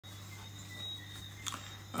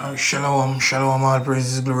Shalom, shalom, all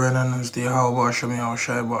praises, glory, and honor to Yahweh, Hashem,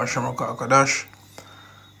 Yahushai, Hashem, Kadash.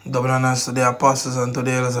 Double honors to the apostles and to the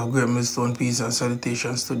elders of Great Millstone, peace and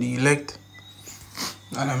salutations to the elect.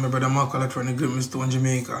 And I'm my brother Mark from the Great Millstone,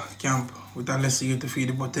 Jamaica camp, with a lesson here to feed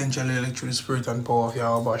the potential elect through the spirit and power of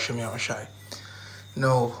Yahweh, Hashem, Yahushai.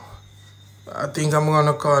 Now, I think I'm going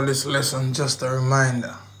to call this lesson just a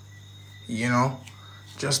reminder,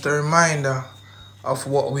 just a reminder of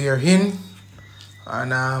what we are in.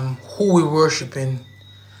 And who we worshiping,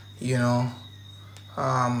 the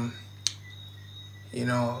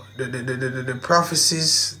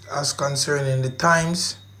prophecies as concerning the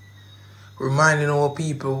times, reminding our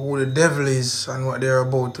people who the devil is and what they're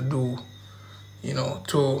about to do,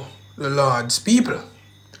 to the Lord's people.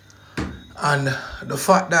 And the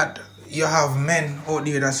fact that you have men out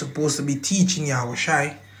there that's supposed to be teaching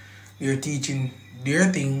Yahushai, they're teaching their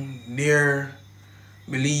thing, their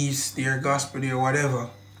beliefs, their gospel, their whatever,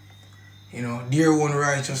 their own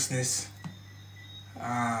righteousness,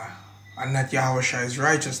 and not Yahushai's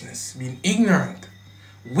righteousness, being ignorant,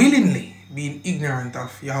 willingly being ignorant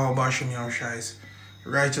of Yahweh Bashem Yahushai's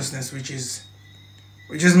righteousness, which is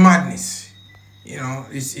madness.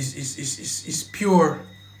 It's pure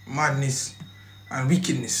madness and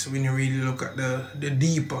wickedness when you really look at the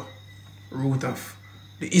deeper root of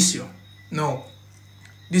the issue. No,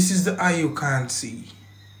 this is the eye you can't see.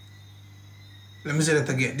 Let me say that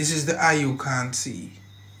again. This is the eye you can't see.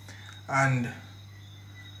 And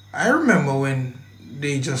I remember when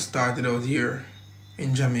they just started out here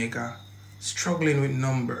in Jamaica, struggling with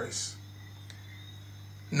numbers.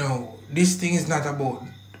 No, this thing is not about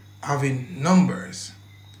having numbers.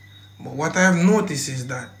 But what I have noticed is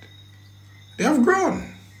that they have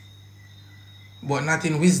grown, but not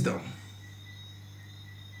in wisdom.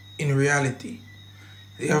 In reality,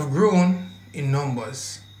 they have grown in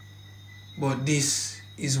numbers, but this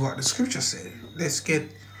is what the scripture said. Let's get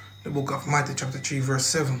the book of Matthew chapter 3 verse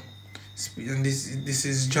 7. And this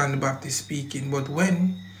is John the Baptist speaking. But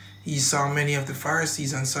when he saw many of the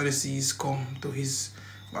Pharisees and Sadducees come to his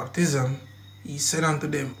baptism, he said unto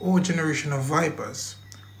them, O generation of vipers,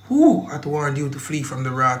 who hath warned you to flee from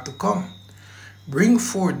the wrath to come? Bring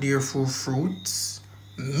forth therefore fruits,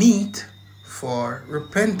 meet for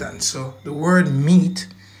repentance. So the word meet,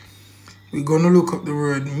 we're going to look up the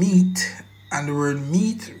word meet, and the word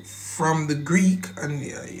meet from the Greek, and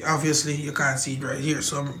obviously you can't see it right here,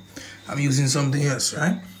 so I'm using something else,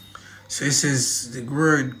 right? So it says the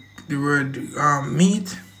word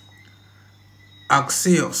meet,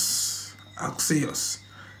 axios.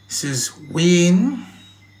 It says weighing,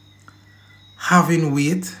 having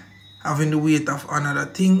weight, having the weight of another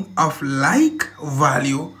thing of like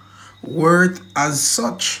value, worth as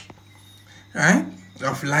such, right?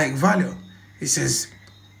 Of like value. It says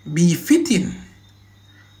befitting,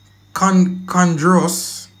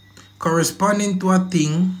 chondros, corresponding to a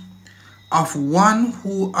thing of one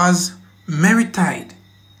who has merited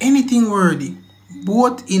anything worthy,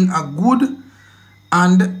 both in a good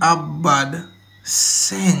and a bad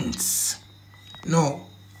sense. No.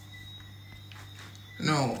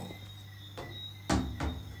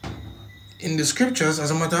 In the scriptures, as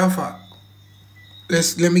a matter of fact,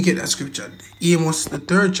 let me get that scripture. Amos, the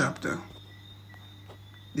 3rd chapter.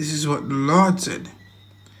 This is what the Lord said.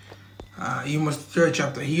 Amos, the 3rd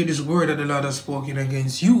chapter. Hear this word that the Lord has spoken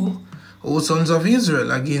against you, O sons of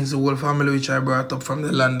Israel, against the whole family which I brought up from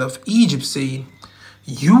the land of Egypt, saying,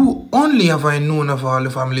 you only have I known of all the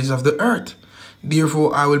families of the earth.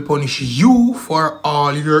 Therefore I will punish you for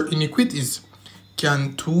all your iniquities.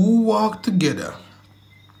 Can two walk together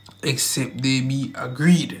except they be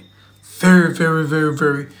agreed? Very, very, very,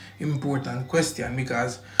 very important question,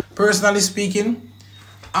 because personally speaking,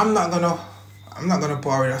 I'm not gonna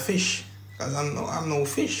pour with a fish, because I'm no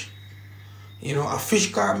fish. A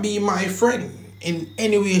fish can't be my friend in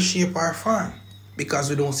any way, shape, or form, because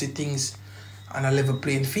we don't see things on a level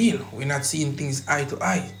playing field. We're not seeing things eye to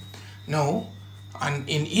eye. No. And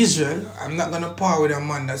in Israel, I'm not gonna par with a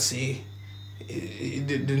man that say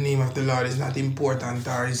the name of the Lord is not important,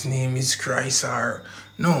 or his name is Christ, or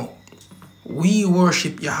no. We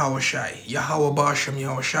worship Yahushai, Yahweh Bashem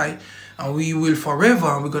Yahushai, and we will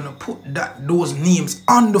forever, we're gonna put those names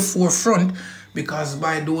on the forefront, because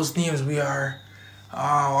by those names we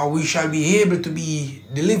shall be able to be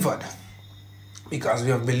delivered, because we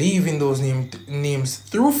have believed in those names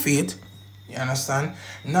through faith. You understand?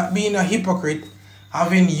 Not being a hypocrite,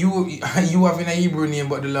 having you having a Hebrew name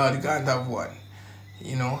but the Lord can't have one.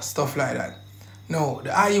 Stuff like that. No,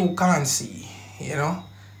 the eye you can't see.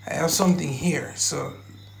 I have something here, so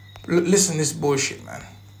listen to this bullshit, man.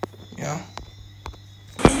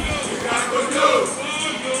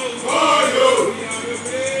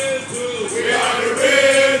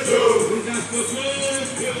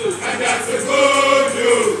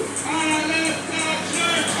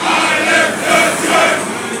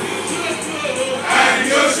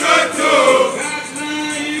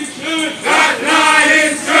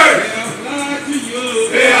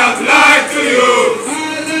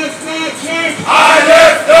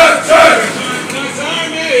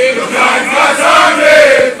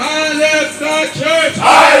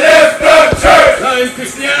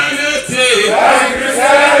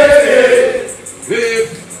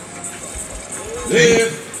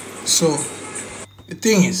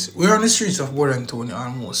 on the streets of Port Antonio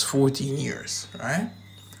almost 14 years, right?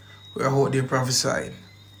 We're out there prophesying.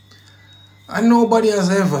 And nobody has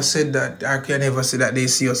ever said that, I can ever say that they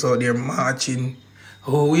see us out there marching.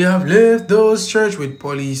 Oh, we have left those church with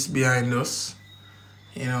police behind us.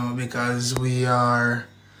 You know, because we are,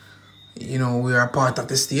 you know, we are part of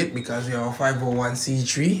the state because we are a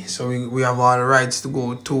 501c3. So we have all the rights to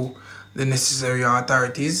go to the necessary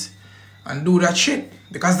authorities and do that shit.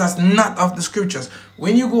 Because that's not of the scriptures.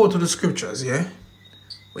 When you go to the scriptures, yeah?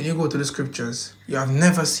 When you go to the scriptures, you have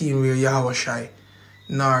never seen where Yahushua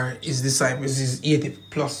nor his disciples, his 80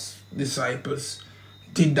 plus disciples,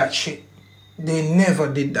 did that shit. They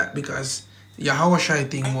never did that because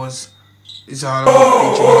Yahushua thing was, it's all about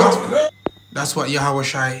preaching the gospel. That's what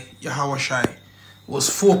Yahushua was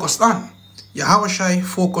focused on. Yahushua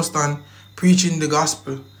focused on preaching the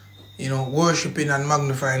gospel, you know, worshiping and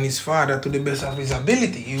magnifying his Father to the best of his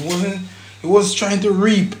ability. He was trying to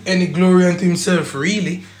reap any glory unto himself,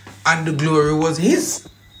 really, and the glory was his,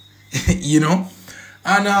 you know.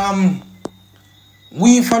 And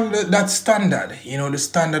we follow that standard, you know, the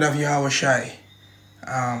standard of Yahushua.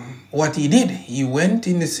 What he did, he went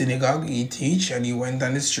in the synagogue, he teach, and he went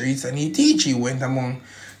on the streets and he teach. He went among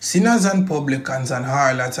sinners and publicans and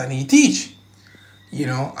harlots and he teach, you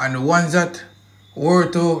know. And the ones that were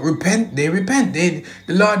to repent, they repent. The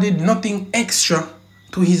Lord did nothing extra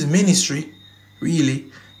to his ministry,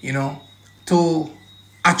 really, you know, to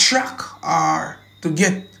attract or to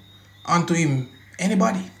get onto him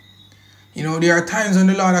anybody. You know, there are times when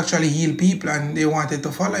the Lord actually healed people and they wanted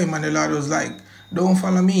to follow him, and the Lord was like, don't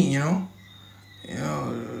follow me, you know. You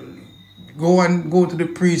know, go to the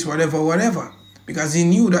priest, whatever. Because he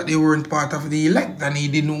knew that they weren't part of the elect, and he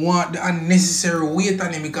didn't want the unnecessary weight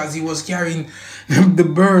on him because he was carrying the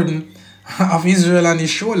burden of Israel on his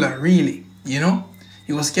shoulder, really, you know.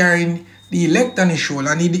 He was carrying the elect on his shoulder,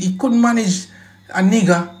 and he couldn't manage a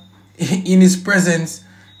nigger in his presence,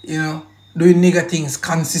 you know, doing nigger things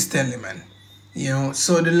consistently, man. You know,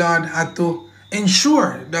 so the Lord had to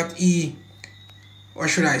ensure that he, what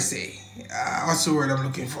should I say? What's the word I'm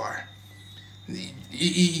looking for?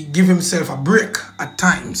 He give himself a break at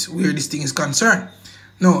times where this thing is concerned.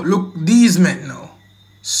 No, look, these men now,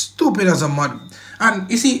 stupid as a mud. And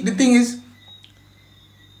you see, the thing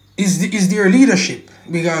is their leadership.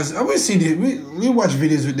 Because I will see we watch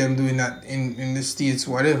videos with them doing that in the States,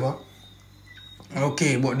 whatever.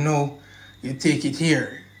 Okay, but no, you take it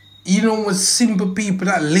here. You know what simple people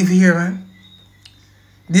that live here, man?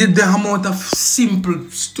 The amount of simple,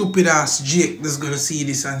 stupid ass Jake that's gonna see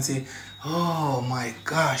this and say, oh my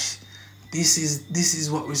gosh, this is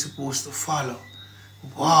what we're supposed to follow.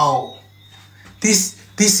 Wow. This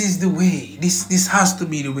is the way. This has to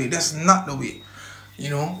be the way. That's not the way. You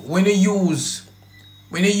know, when you use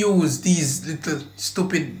these little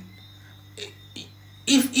stupid,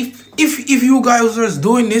 if you guys was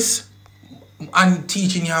doing this and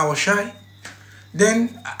teaching Yahushua,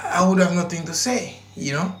 then I would have nothing to say,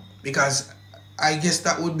 you know, because I guess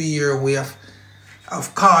that would be your way of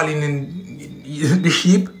calling in the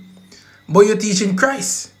sheep, but you're teaching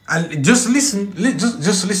Christ. And just listen,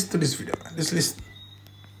 just listen to this video, man. Just listen.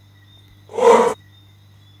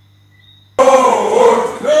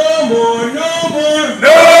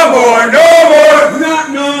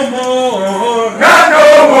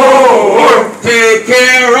 Take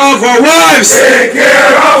care of our wives. Take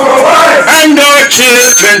care of our wives. And our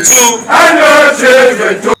children too. And our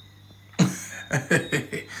children too.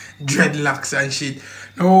 Dreadlocks and shit.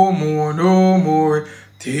 No more.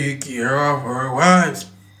 Take care of our wives.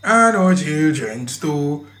 And our children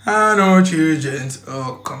too. And our children.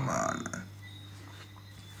 Oh, come on, man.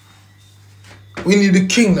 We need the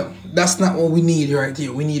kingdom. That's not what we need right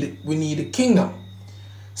here. We need the kingdom.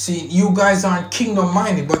 See, you guys aren't kingdom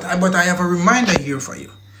minded, but I have a reminder here for you.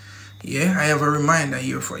 Yeah, I have a reminder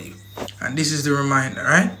here for you. And this is the reminder,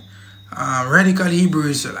 right? Radical Hebrew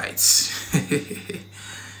Israelites.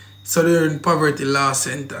 Southern Poverty Law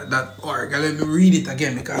Center.org. Let me read it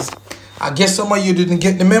again because I guess some of you didn't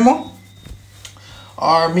get the memo.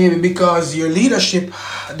 Or maybe because your leadership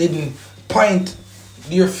didn't point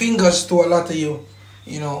your fingers to a lot of you,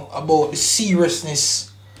 you know, about the seriousness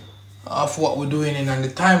of what we're doing and the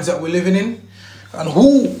times that we're living in and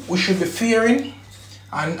who we should be fearing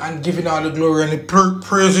and giving all the glory and the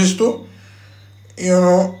praises to, you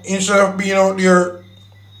know, instead of being out there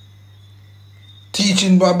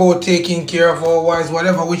teaching about taking care of our wives,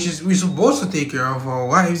 whatever, which is we're supposed to take care of our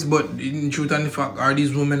wives, but in truth and the fact, are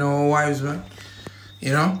these women our wives, man?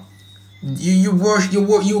 You know, you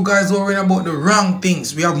guys worrying about the wrong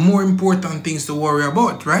things. We have more important things to worry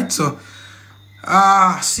about, right? So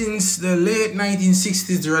Since the late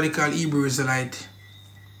 1960s, the radical Hebrew Israelite,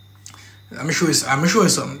 I'm sure you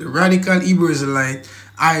something. The radical Hebrew Israelite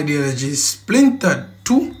ideology splintered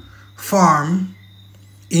to form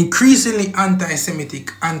increasingly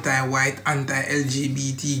anti-Semitic, anti-white,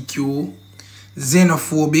 anti-LGBTQ,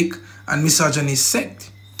 xenophobic, and misogynist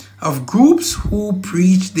sect of groups who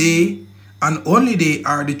preach they and only they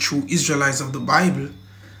are the true Israelites of the Bible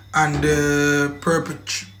and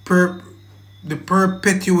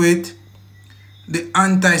perpetuate the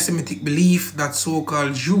anti-Semitic belief that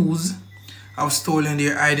so-called Jews have stolen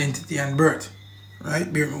their identity and birth.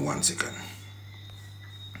 Right? Bear me 1 second.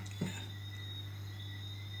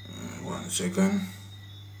 1 second.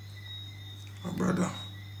 My brother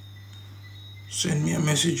send me a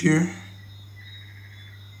message here.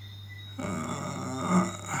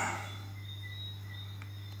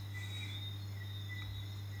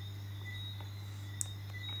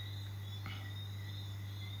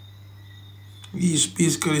 He's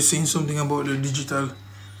basically saying something about the digital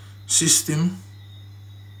system,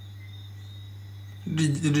 the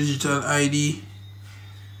digital ID,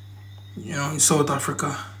 you know, in South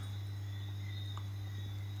Africa,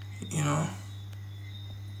 you know.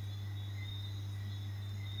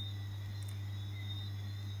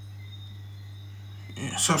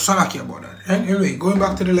 Yeah, so Salaki about that. Right? Anyway, going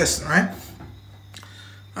back to the lesson, right?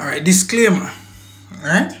 Alright, disclaimer.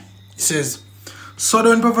 Alright? It says,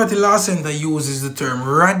 Southern Poverty Law Center uses the term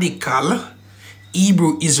radical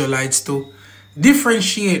Hebrew Israelites to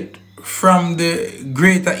differentiate from the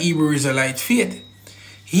greater Hebrew Israelite faith.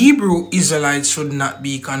 Hebrew Israelites should not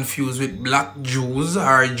be confused with black Jews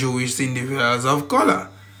or Jewish individuals of color.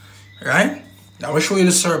 Right? Now we'll show you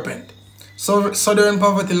the serpent. So Southern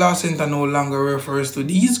Poverty Law Center no longer refers to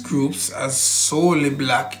these groups as solely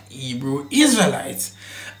black Hebrew Israelites,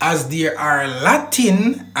 as there are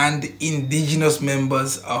Latin and indigenous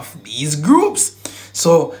members of these groups.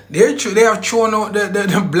 So they have thrown out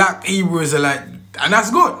the black Hebrew Israelite, and that's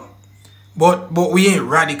good. But we ain't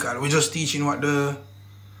radical. We're just teaching what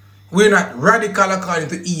we're not radical according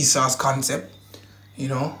to Esau's concept. You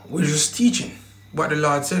know, we're just teaching what the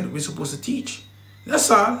Lord said we're supposed to teach. That's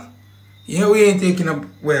all. Yeah, we ain't taking up,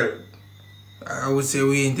 well, I would say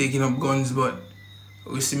we ain't taking up guns, but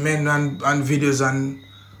we see men on videos and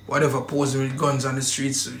whatever posing with guns on the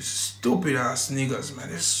streets. Stupid ass niggas, man.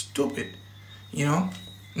 They're stupid. You know?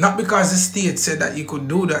 Not because the state said that you could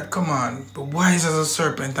do that. Come on. But wise as a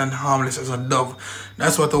serpent and harmless as a dove.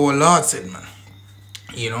 That's what our Lord said, man.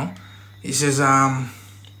 You know? He says,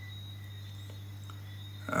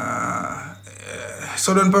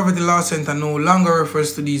 Southern Poverty Law Center no longer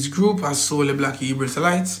refers to these groups as solely black Hebrew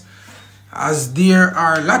Israelites, as there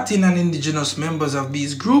are Latin and indigenous members of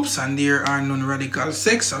these groups, and there are non-radical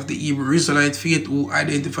sects of the Hebrew Israelite faith who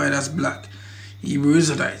identified as black Hebrew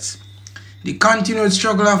Israelites. The continued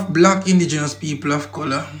struggle of black indigenous people of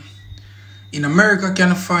color in America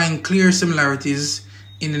can find clear similarities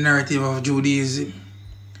in the narrative of Judaism,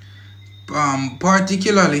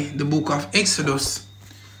 particularly the book of Exodus.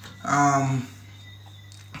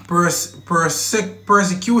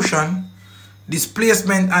 Persecution,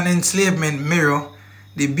 displacement, and enslavement mirror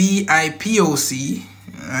the BIPOC,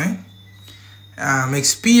 right?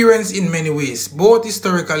 Experience in many ways, both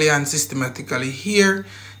historically and systematically. Here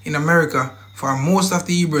in America, for most of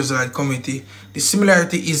the Hebrew Israelite community, the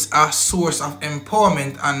similarity is a source of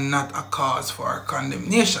empowerment and not a cause for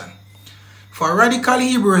condemnation. For radical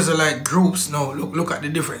Hebrew Israelite groups, no, look at the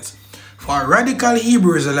difference. For radical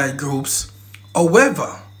Hebrew Israelite groups,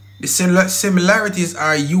 however, the similarities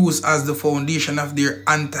are used as the foundation of their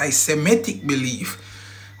anti-Semitic belief,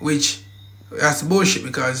 which that's bullshit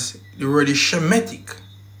because the word is Shemitic,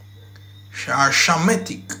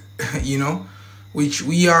 you know, which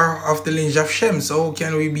we are of the lineage of Shem. So how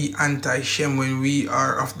can we be anti-Shem when we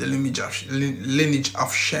are of the lineage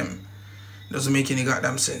of Shem? Doesn't make any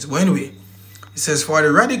goddamn sense. But anyway, it says, for the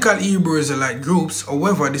radical Hebrew Israelite groups,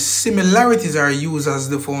 however, the similarities are used as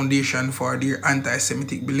the foundation for their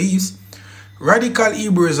anti-Semitic beliefs. Radical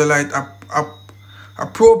Hebrew Israelite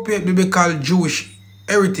appropriate biblical Jewish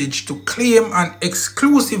heritage to claim an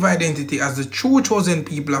exclusive identity as the true chosen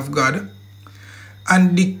people of God,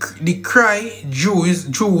 and decry Jews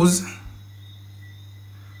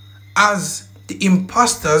as the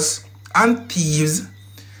impostors and thieves.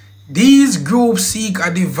 These groups seek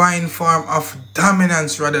a divine form of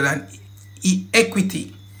dominance rather than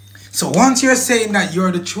equity. So once you're saying that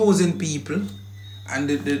you're the chosen people and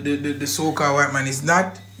the so-called white man is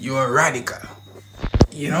not, you're radical.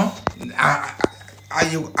 You know?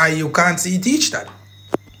 You can't see teach that.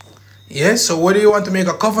 Yes, so whether you want to make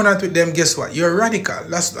a covenant with them, guess what? You're radical.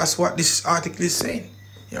 That's what this article is saying.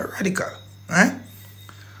 You're radical, right?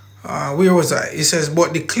 Where was I? It says,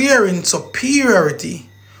 but declaring superiority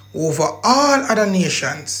over all other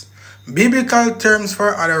nations, biblical terms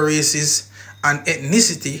for other races and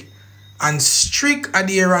ethnicity, and strict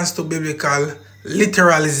adherence to biblical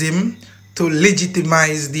literalism to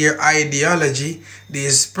legitimize their ideology. They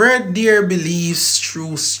spread their beliefs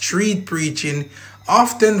through street preaching,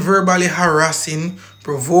 often verbally harassing,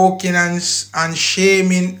 provoking and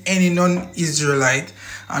shaming any non-Israelite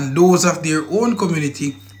and those of their own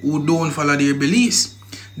community who don't follow their beliefs.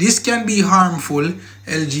 This can be harmful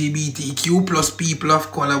LGBTQ plus people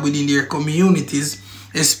of color within their communities,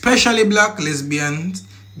 especially black, lesbians,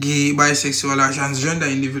 gay, bisexual, or transgender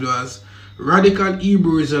individuals. Radical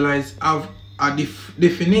Hebrew Israelites have a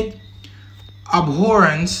definite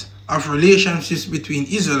abhorrence of relationships between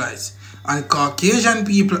Israelites and Caucasian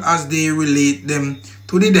people as they relate them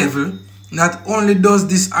to the devil. Not only does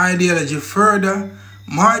this ideology further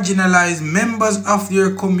marginalize members of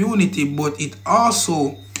their community, but it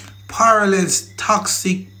also parallels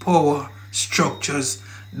toxic power structures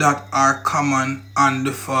that are common on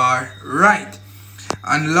the far right.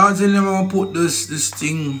 And largely I'm gonna put this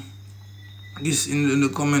in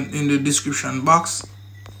the comment in the description box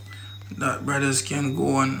that brothers can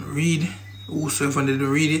go and read, whosoever didn't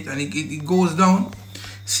read it, and it goes down.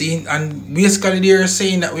 See, and basically they're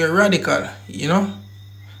saying that we're radical, you know.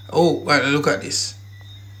 Oh, well, look at this.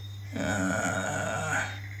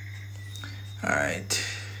 Alright,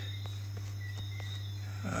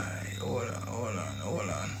 hold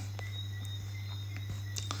on.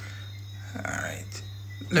 Alright,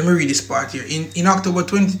 let me read this part here. In October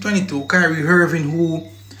 2022, Kyrie Irving, who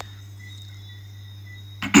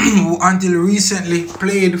until recently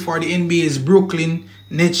played for the NBA's Brooklyn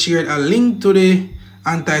Nets, shared a link to the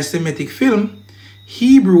anti-Semitic film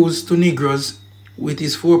Hebrews to Negroes with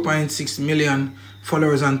his 4.6 million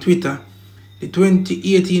followers on Twitter. The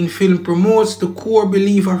 2018 film promotes the core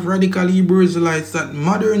belief of radical Hebrew Israelites that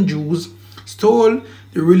modern Jews stole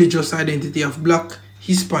the religious identity of black,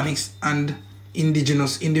 Hispanics, and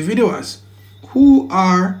indigenous individuals who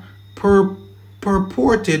are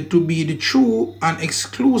purported to be the true and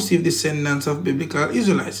exclusive descendants of biblical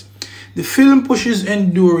Israelites. The film pushes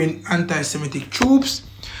enduring anti-Semitic tropes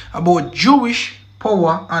about Jewish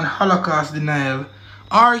power and Holocaust denial,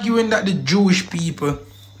 arguing that the Jewish people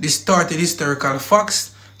distorted historical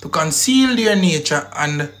facts to conceal their nature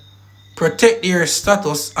and protect their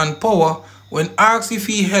status and power. When asked if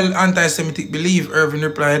he held anti-Semitic belief, Irving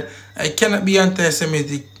replied, "I cannot be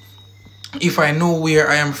anti-Semitic if I know where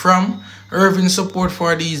I am from." Irving's support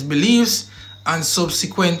for these beliefs and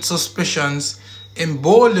subsequent suspicions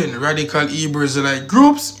emboldened radical Hebrew Israelite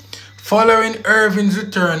groups. Following Irving's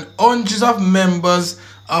return, hundreds of members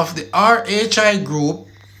of the RHI group,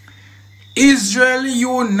 Israel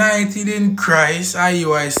United in Christ,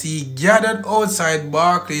 IUIC, gathered outside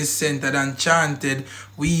Barclays Center and chanted,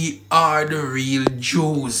 "We are the real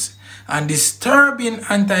Jews," and disturbing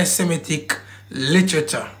anti-Semitic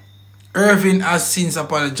literature. Irving has since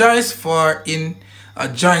apologized for in a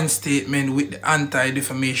joint statement with the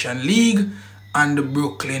Anti-Defamation League and the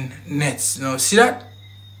Brooklyn Nets. Now, see that?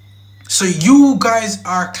 So you guys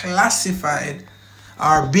are classified,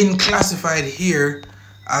 are being classified here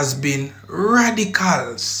as being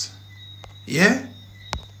radicals. Yeah?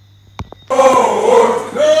 No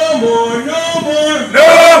more, no more, no more,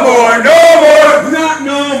 no more, no more, not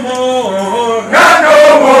no more, not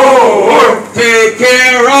no more. Take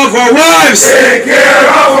care of our wives, take care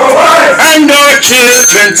of our wives, and our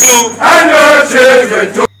children too, and our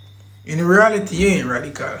children too. In reality, you ain't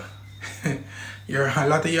radical. You're a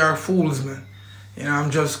lot of you are fools, man. You know, I'm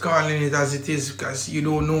just calling it as it is because you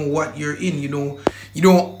don't know what you're in. You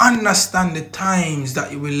don't understand the times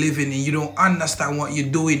that you will live in. You don't understand what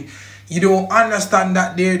you're doing. You don't understand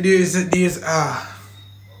that there's as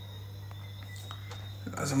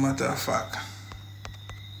a matter of fact,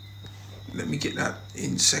 let me get that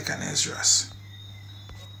in 2nd Esdras,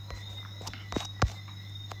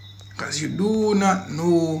 because you do not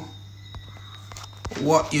know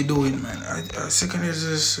what you're doing, man. 2nd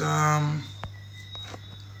Esdras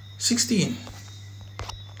 16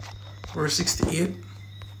 verse 68.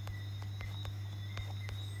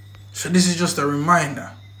 So this is just a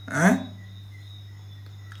reminder.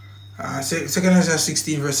 2nd Esdras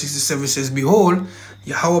 16 verse 67 says, "Behold,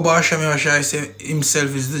 Yahweh Baal Shem Yahshai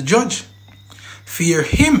himself is the judge. Fear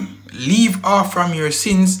him, leave off from your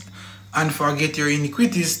sins, and forget your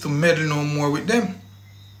iniquities, to meddle no more with them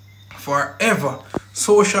forever.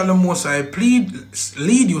 So shall the Most High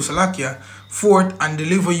lead you, Salakia, forth and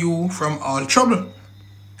deliver you from all trouble.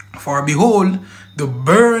 For behold, the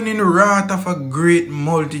burning wrath of a great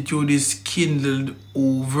multitude is kindled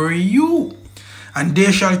over you. And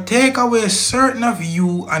they shall take away certain of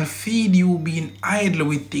you and feed you, being idle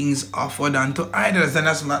with things offered unto idols. And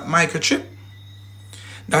that's microchip.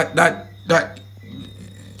 That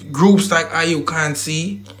groups like you can't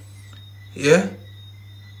see, yeah,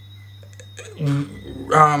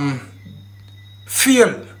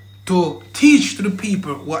 fail to teach to the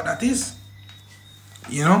people what that is,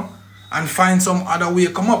 you know, and find some other way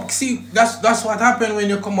to come up. See, that's what happened when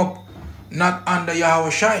you come up not under Yahweh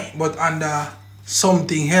Shai, but under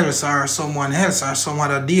something else or someone else or some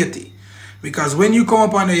other deity. Because when you come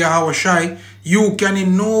up under Yahweh Shai, you can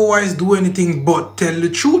in no wise do anything but tell the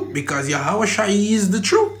truth, because Yahweh Shai is the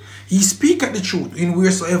truth. He speaketh the truth in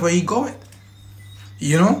wheresoever he goeth.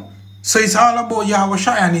 You know? So it's all about Yahweh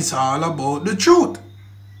Shai and it's all about the truth.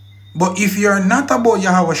 But if you're not about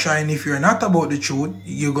Yahweh Shai and if you're not about the truth,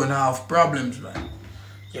 you're going to have problems, man.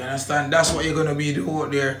 You understand? That's what you're going to be out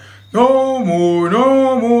there. No more,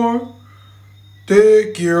 no more.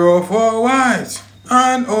 Take care of our wives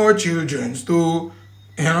and our children too.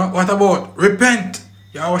 You know, what about repent?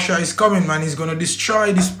 Yahweh Shai is coming, man. He's going to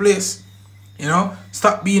destroy this place. You know,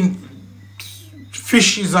 stop being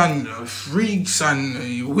fishes and freaks and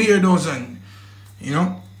weirdos and, you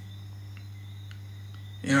know,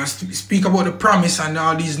 speak about the promise and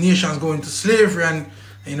all these nations going to slavery and,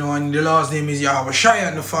 you know, and the Lord's name is Yahweh Shai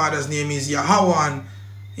and the Father's name is Yahweh and,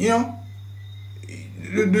 you know,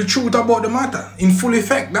 the truth about the matter in full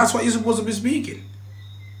effect. That's what you're supposed to be speaking.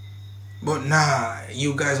 But nah,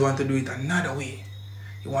 you guys want to do it another way.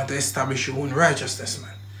 You want to establish your own righteousness,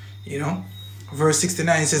 man. You know? Verse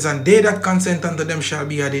 69 says, and they that consent unto them shall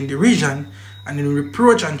be had in derision, and in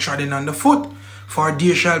reproach and trodden under foot. For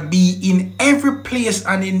there shall be in every place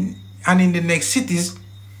and in the next cities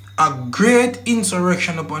a great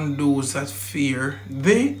insurrection upon those that fear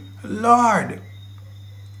the Lord.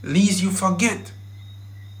 Lest you forget.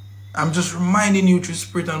 I'm just reminding you through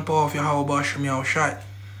spirit and power of Yahweh Basham Yahweh Shai.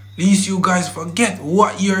 Lest you guys forget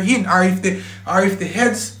what you're in, or if the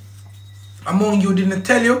heads among you didn't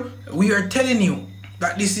tell you, we are telling you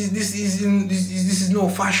that this is no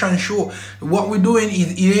fashion show. What we're doing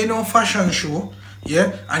is it ain't no fashion show,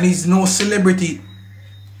 yeah, and it's no celebrity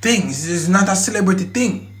thing. This is not a celebrity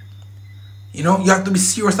thing. You know, you have to be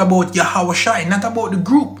serious about Yahweh Shai, not about the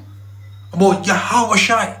group, about Yahweh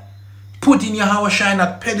Shai. Putting Yahweh Shai on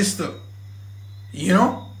that pedestal, you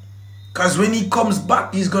know, because when he comes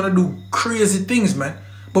back, he's gonna do crazy things, man.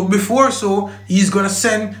 But before so, he's gonna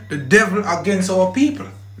send the devil against our people.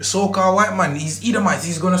 The so-called white man, he's Edomites.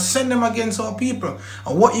 He's gonna send them against our people.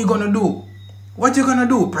 And what you gonna do? What you gonna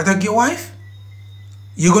do? Protect your wife?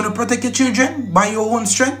 You gonna protect your children by your own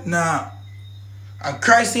strength? Nah. And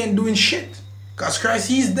Christ ain't doing shit. Because Christ,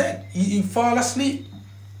 he's dead. He fall asleep.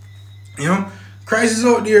 You know? Christ is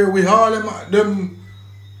out there with all them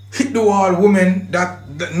hit the wall women that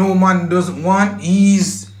no man doesn't want.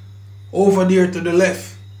 He's over there to the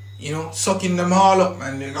left. You know? Sucking them all up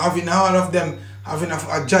and having all of them having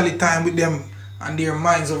a jolly time with them and their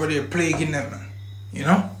minds over there plaguing them, man. You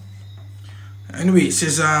know? Anyway, it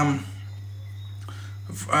says,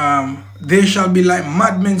 they shall be like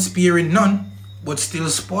madmen sparing none, but still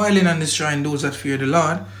spoiling and destroying those that fear the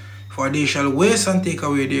Lord. For they shall waste and take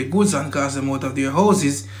away their goods and cast them out of their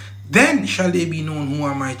houses. Then shall they be known who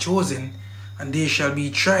are my chosen, and they shall be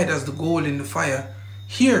tried as the gold in the fire.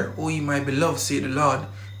 Hear, O ye my beloved, say the Lord,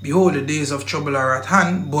 behold, the days of trouble are at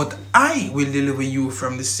hand, but I will deliver you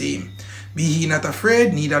from the same. Be ye not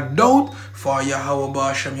afraid, neither doubt, for Yahweh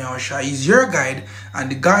Basham Yahweh Shai is your guide, and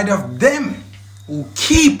the guide of them who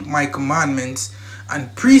keep my commandments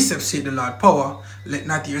and precepts, say the Lord power. Let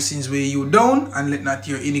not your sins weigh you down, and let not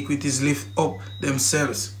your iniquities lift up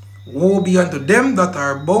themselves. Woe be unto them that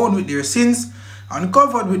are bound with their sins, and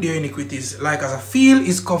covered with their iniquities, like as a field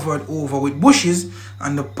is covered over with bushes,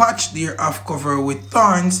 and the patch thereof covered with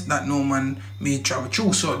thorns, that no man may travel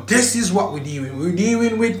through. So this is what we're dealing with. We're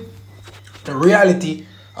dealing with the reality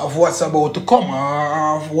of what's about to come,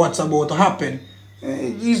 or of what's about to happen.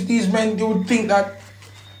 These men, they would think that,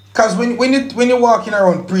 because when you're walking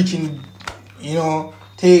around preaching, you know,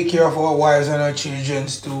 take care of our wives and our children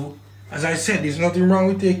too. As I said, there's nothing wrong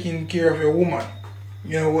with taking care of a woman.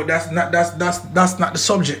 You know, that's not the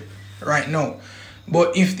subject right now.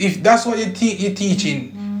 But if that's what you're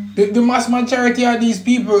teaching, the mass majority of these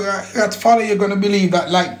people that follow you're gonna believe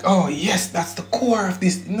that, like, oh yes, that's the core of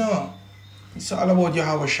this. No, it's all about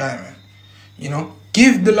Yahweh Shai, man. You know,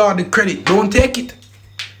 give the Lord the credit. Don't take it.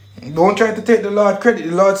 Don't try to take the Lord credit.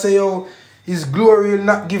 The Lord say, oh, his glory will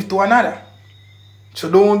not give to another. So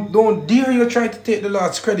don't dare you try to take the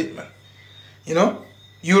Lord's credit, man. You know?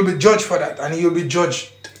 You'll be judged for that, and you'll be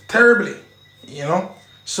judged terribly. You know?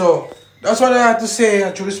 So that's what I had to say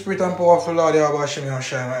through the Spirit and power of the Lord, Yahweh Hashem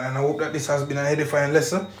Yahshua, man. And I hope that this has been an edifying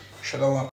lesson. Shalom.